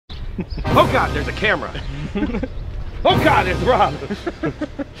Oh God, there's a camera. Oh God, it's Rob.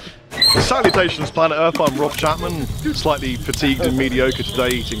 Salutations, Planet Earth. I'm Rob Chapman, slightly fatigued and mediocre today,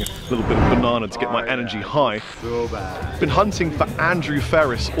 eating a little bit of banana to get my energy high. So bad. Been hunting for Andrew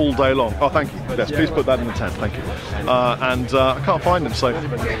Ferris all day long. Oh, thank you. Yes, please put that in the tent. Thank you. I can't find him, so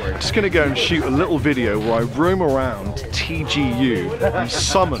I'm just going to go and shoot a little video where I roam around TGU and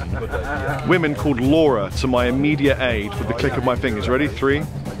summon women called Laura to my immediate aid with the click of my fingers. Ready? 3,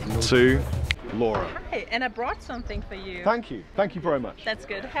 2, Laura. Hi, and I brought something for you. Thank you. Thank you very much. That's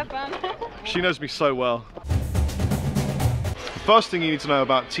good. Have fun. She knows me so well. The first thing you need to know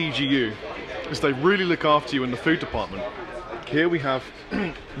about TGU is they really look after you in the food department. Here we have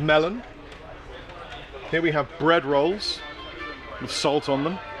melon. Here we have bread rolls with salt on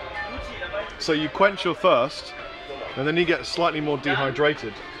them. So you quench your thirst and then you get slightly more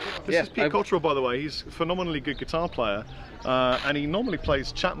dehydrated. This is Pete Cottrell, by the way. He's a phenomenally good guitar player. And he normally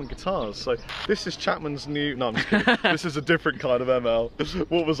plays Chapman guitars, so this is Chapman's new... No, I'm just kidding. This is a different kind of ML.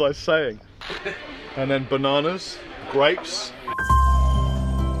 What was I saying? And then bananas, grapes.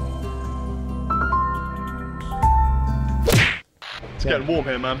 It's getting warm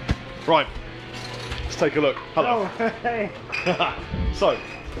here, man. Right, let's take a look. Hello. Oh, hey. So,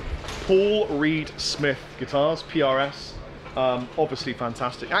 Paul Reed Smith guitars, PRS. Obviously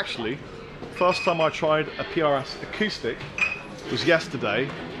fantastic. Actually, first time I tried a PRS acoustic was yesterday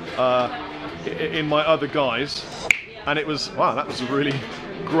in my other guise, and it was, wow, that was a really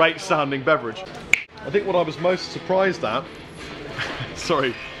great sounding beverage. I think what I was most surprised at,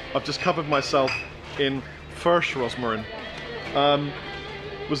 sorry, I've just covered myself in First Rosmarin,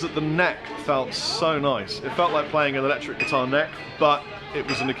 was that the neck felt so nice. It felt like playing an electric guitar neck, but it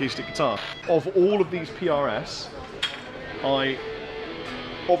was an acoustic guitar. Of all of these PRS,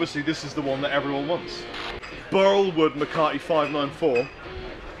 obviously this is the one that everyone wants. Burlwood McCarty 594.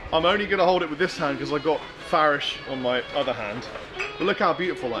 I'm only going to hold it with this hand because I've got Farish on my other hand. But look how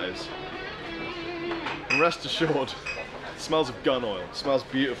beautiful that is. And rest assured, it smells of gun oil. It smells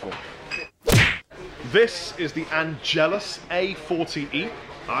beautiful. This is the Angelus A40E.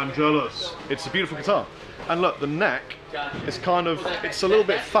 Angelus. It's a beautiful guitar. And look, the neck is kind of, it's a little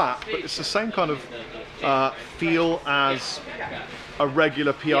bit fat, but it's the same kind of feel as a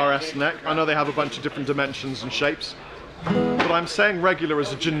regular PRS neck. I know they have a bunch of different dimensions and shapes, but I'm saying regular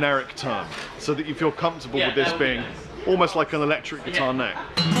as a generic term so that you feel comfortable with this being almost like an electric guitar neck.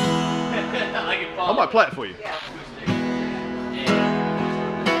 I might play it for you.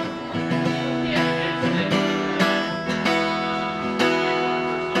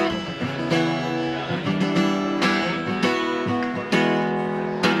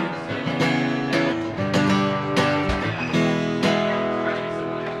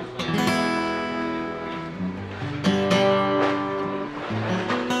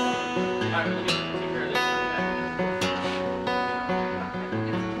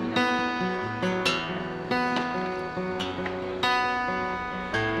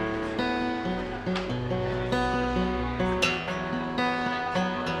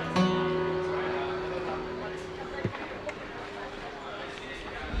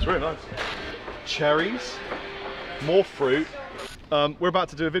 It's really nice. Cherries, more fruit. We're about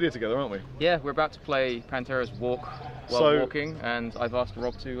to do a video together, aren't we? Yeah, we're about to play Pantera's Walk While Walking, and I've asked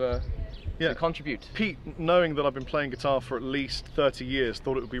Rob to contribute. Pete, knowing that I've been playing guitar for at least 30 years,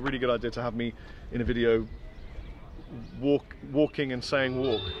 thought it would be a really good idea to have me in a video walking and saying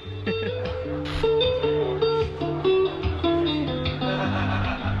walk.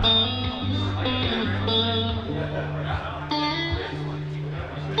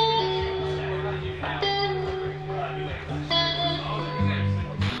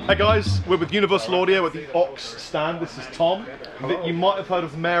 Hey guys, we're with Universal Audio at the Ox stand. This is Tom. You might have heard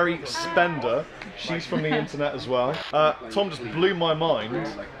of Mary Spender. She's from the internet as well. Tom just blew my mind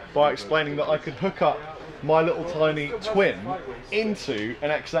by explaining that I could hook up my little tiny twin into an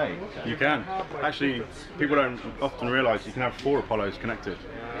X8. You can. Actually, people don't often realise you can have 4 Apollos connected.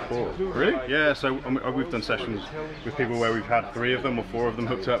 4. Really? Yeah, so we've done sessions with people where we've had 3 of them or 4 of them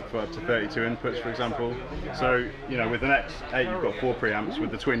hooked up for up to 32 inputs, for example. So, you know, with an X8 you've got 4 preamps,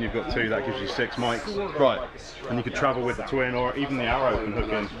 with the twin you've got 2, that gives you 6 mics. Right. And you could travel with the twin, or even the Arrow can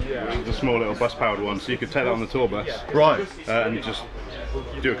hook in, which is a small little bus powered one, so you could take that on the tour bus. Right. And just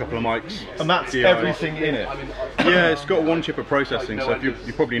do a couple of mics. And that's everything in it? Yeah, it's got 1 chip of processing, so if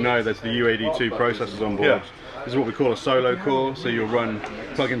you probably know there's the UAD2 processors on board. Yeah. This is what we call a solo core, so you'll run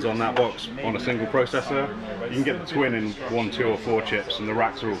plugins on that box on a single processor. You can get the twin in 1, 2 or 4 chips, and the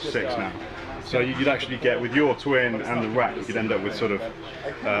racks are all 6 now. So you'd actually get, with your twin and the rack, you could end up with sort of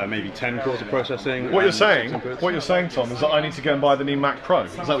maybe 10 cores of processing. What you're saying, Tom, is that I need to go and buy the new Mac Pro.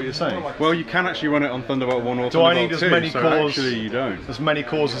 Is that what you're saying? Well, you can actually run it on Thunderbolt 1 or Do I Thunderbolt need as 2, many so cores? Actually, you don't. As many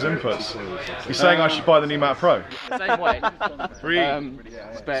cores as inputs. You're saying I should buy the new Mac Pro? Same way.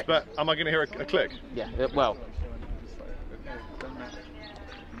 Spec. Am I going to hear a click? Yeah. Well.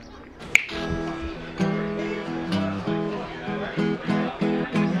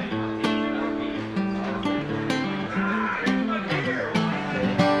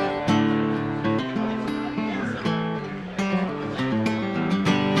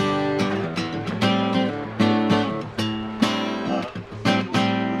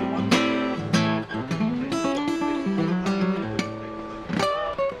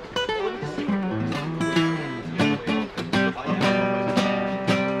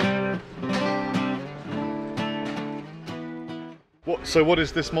 So what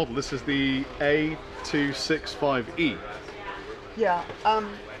is this model? This is the A265E. Yeah,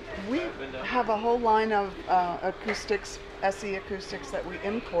 we have a whole line of acoustics, SE acoustics that we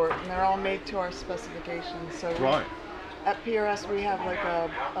import, and they're all made to our specifications. So Right. at PRS we have like a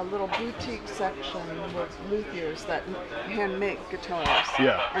little boutique section with luthiers that hand make guitars.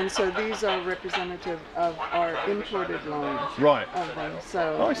 Yeah. And so these are representative of our imported line. Right. Of them.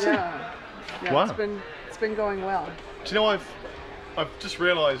 So Oh, I see. yeah, Wow. it's been going well. Do you know, I've just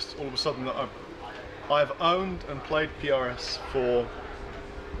realised all of a sudden that I've owned and played PRS for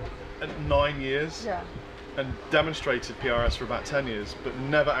 9 years. Yeah. And demonstrated PRS for about 10 years, but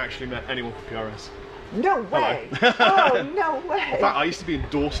never actually met anyone from PRS. No way! Oh, no way! In fact, I used to be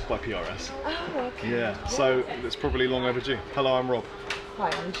endorsed by PRS. Oh, okay. Yeah, so it's probably long overdue. Hello, I'm Rob. Hi,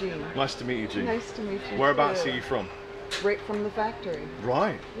 I'm Jean. Nice to meet you, Jean. Nice to meet you. Whereabouts too. are you from? Right from the factory.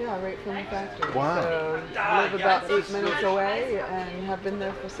 Right. Yeah, right from the factory. Wow. So I live about 8 minutes away and have been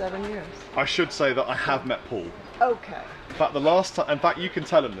there for 7 years. I should say that I have met Paul. Okay. In fact, the last time, in fact, you can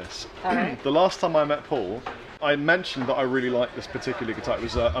tell him this. All right. The last time I met Paul, I mentioned that I really liked this particular guitar. It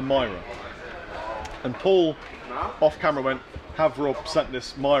was a Myra. And Paul, off camera, went, "Have Rob sent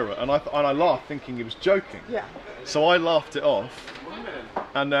this Myra?" And I laughed, thinking he was joking. Yeah. So I laughed it off.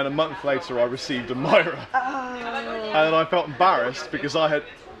 And then a month later, I received a Myra. And I felt embarrassed because I had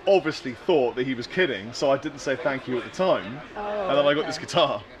obviously thought that he was kidding, so I didn't say thank you at the time. And then I got this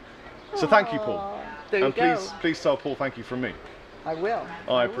guitar. So thank you, Paul. There you And go. please tell Paul thank you from me. I will.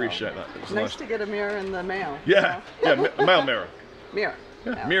 I appreciate that. It was Nice to get a mirror in the mail. Yeah, yeah, mail mirror. Mirror.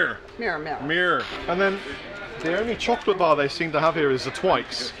 Yeah, mirror. Mirror. Mirror. And then the only chocolate bar they seem to have here is a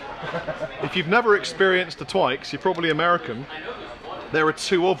Twikes. If you've never experienced a Twikes, you're probably American. There are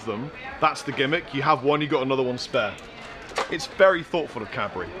 2 of them. That's the gimmick. You have one, you got another one spare. It's very thoughtful of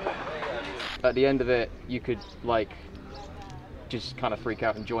Cadbury. At the end of it, you could like just kind of freak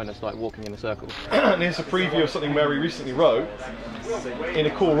out and join us, like walking in a circle. And here's a preview of something Mary recently wrote in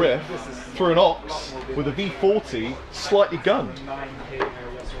a cool riff through an Ox with a V40 slightly gunned.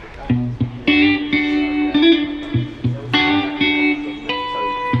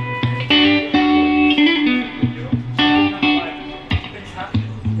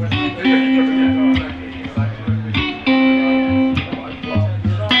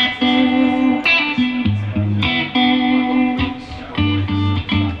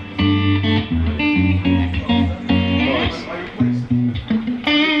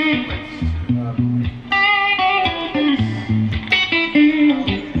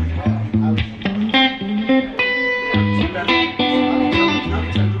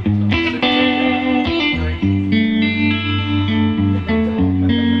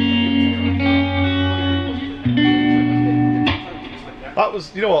 That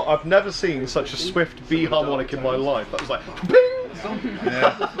was, you know what, I've never seen such a swift B harmonic in my life. That was like, bing!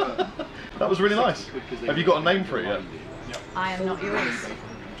 Yeah. That was really nice. Have you got a name for it yet? I am not yours.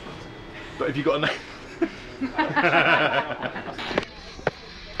 But have you got a name?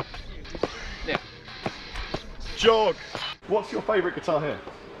 Yeah. Jog! What's your favourite guitar here?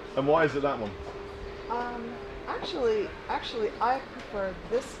 And why is it that one? Actually, I prefer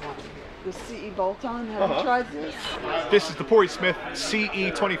this one, the CE bolt-on. Have you tried this? This is the Pori Smith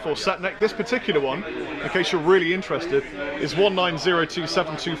CE24 set neck. This particular one, in case you're really interested, is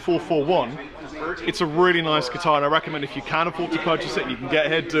 1902722441. It's a really nice guitar, and I recommend if you can afford to purchase it, you can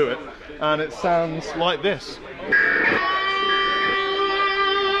get here, do it. And it sounds like this.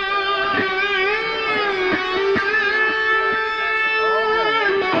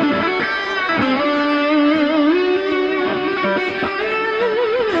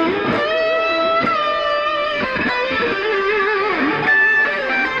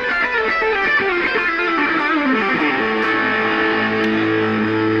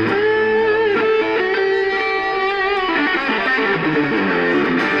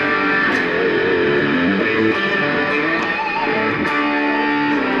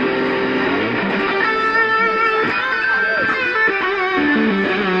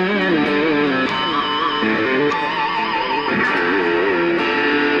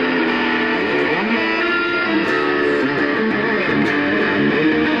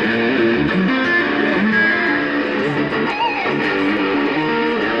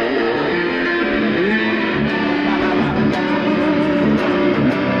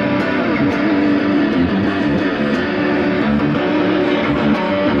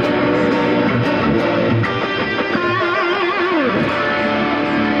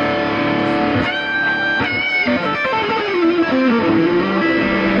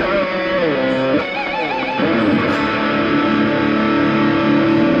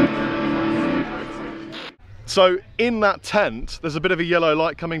 So in that tent, there's a bit of a yellow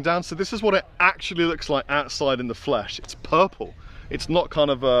light coming down. So this is what it actually looks like outside in the flesh. It's purple. It's not kind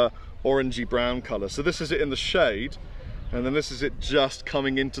of a orangey brown color. So this is it in the shade, and then this is it just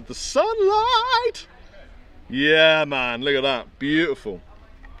coming into the sunlight. Yeah, man, look at that. Beautiful.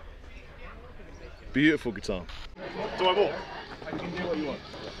 Beautiful guitar. Do I walk? I can do what you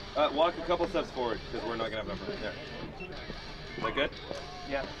want. Walk a couple steps forward, because we're not going to have enough room. There. Is that good?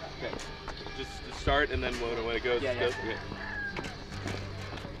 Yeah. Okay. Just start, and then when it goes, Yeah, it goes. yeah. Okay.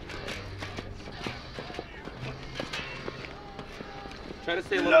 Try to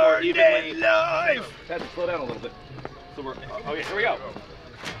stay a little more evenly. Live! Had to slow down a little bit. So we're okay. Here we go.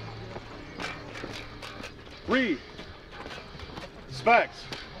 Respect.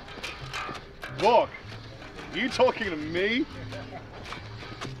 Walk. You talking to me?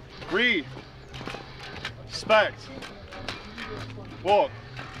 Respect. Walk.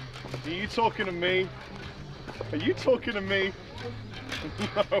 Are you talking to me? Are you talking to me?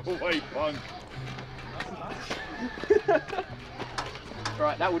 No way, punk.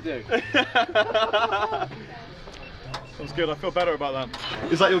 Right, that would do. Sounds good. I feel better about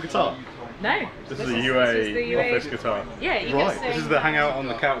that. Is that your guitar? No. This is a UA office guitar. Yeah, you Right. get to This is the hangout on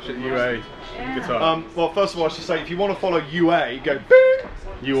the couch at UA guitar. Well, first of all, I should say, if you want to follow UA, go boom.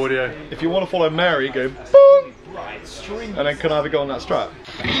 U audio. If you want to follow Mary, go boom. And then can I have a go on that strap?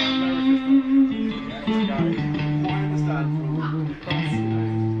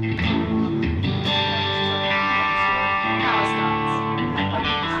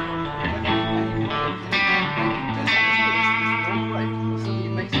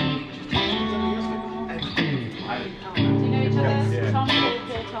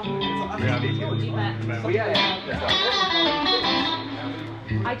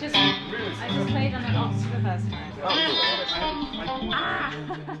 I just played on an ox for the first time.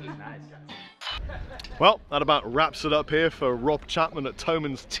 Well, that about wraps it up here for Rob Chapman at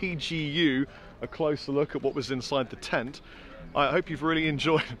Thomann's TGU. A closer look at what was inside the tent. I hope you've really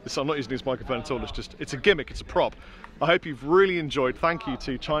enjoyed this. I'm not using this microphone at all, it's a gimmick, it's a prop. I hope you've really enjoyed. Thank you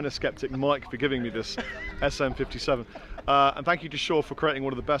to China Skeptic Mike for giving me this SM57. And thank you to Shaw for creating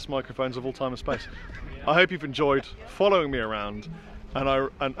one of the best microphones of all time and space. I hope you've enjoyed following me around, and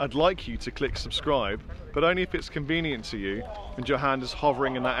I'd like you to click subscribe, but only if it's convenient to you and your hand is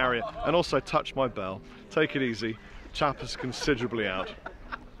hovering in that area. And also touch my bell. Take it easy. Chappers considerably out.